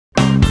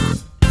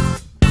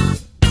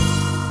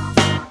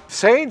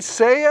Saing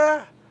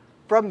Seya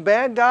from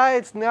Bandai.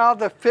 It's now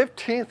the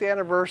 15th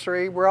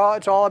anniversary.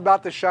 It's all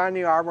about the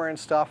shiny armor and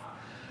stuff.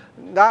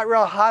 Not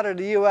real hot in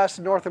the US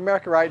and North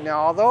America right now,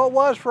 although it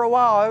was for a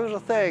while. It was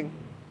a thing.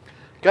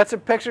 Got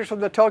some pictures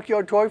from the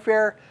Tokyo Toy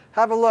Fair.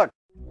 Have a look.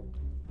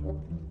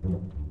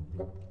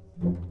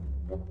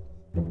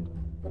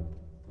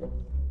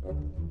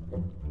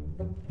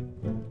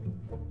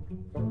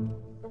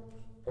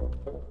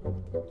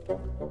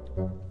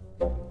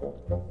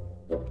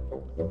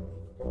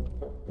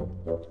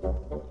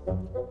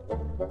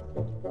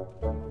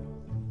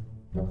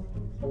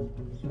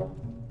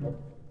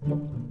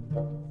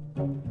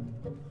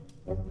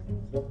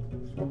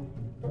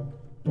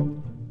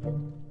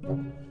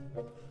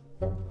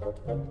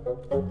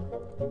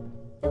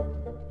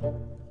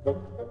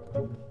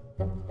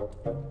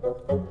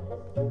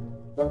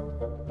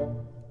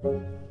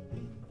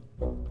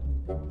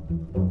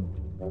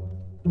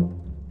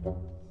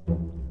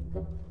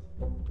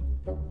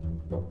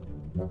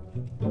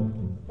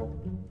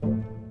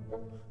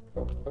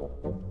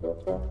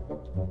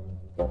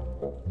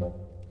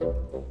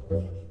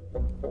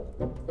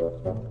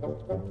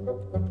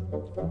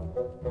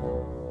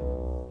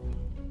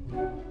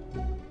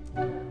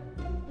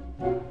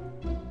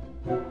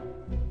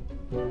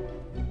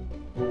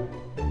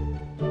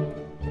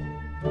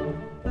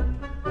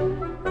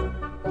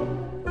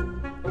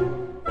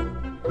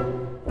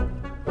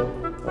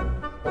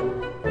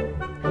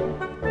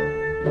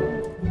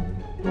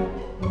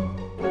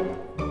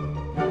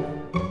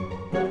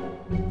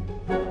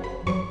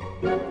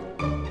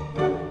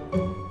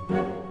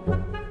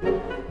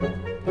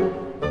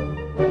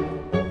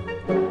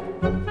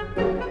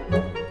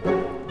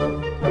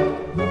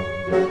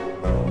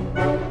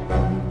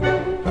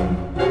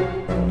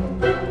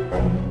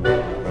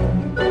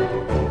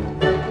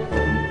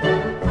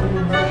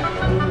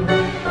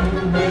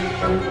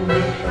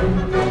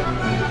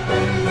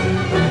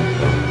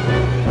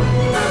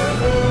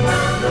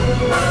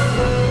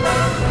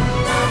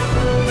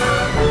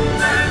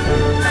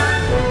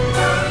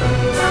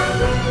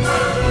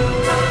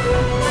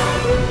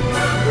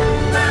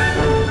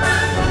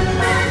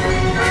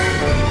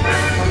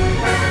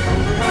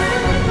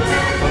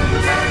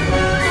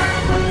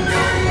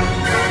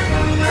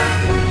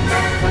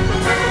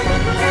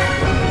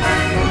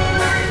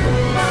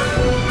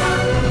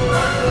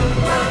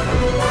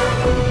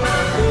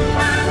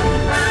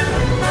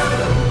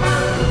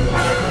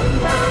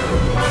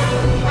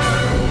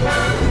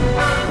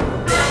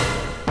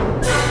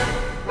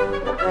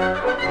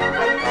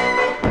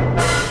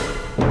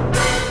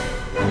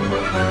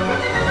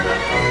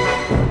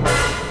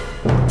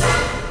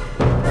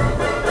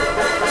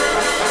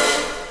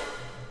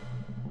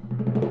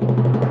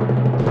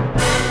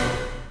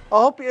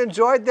 I hope you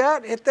enjoyed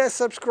that. Hit that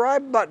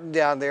subscribe button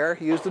down there.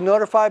 Use the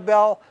notify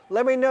bell.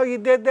 Let me know you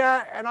did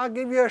that, and I'll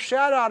give you a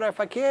shout out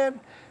if I can.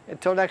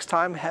 Until next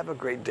time, have a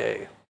great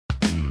day.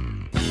 No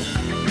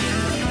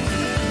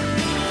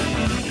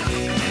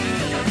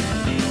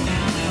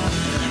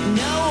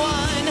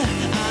one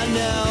I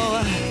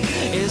know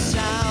is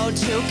out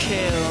to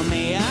kill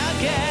me.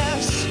 I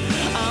guess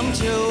I'm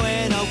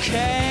doing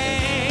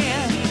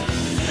okay.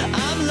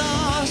 I'm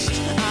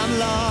lost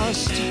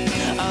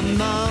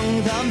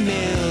among the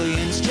millions.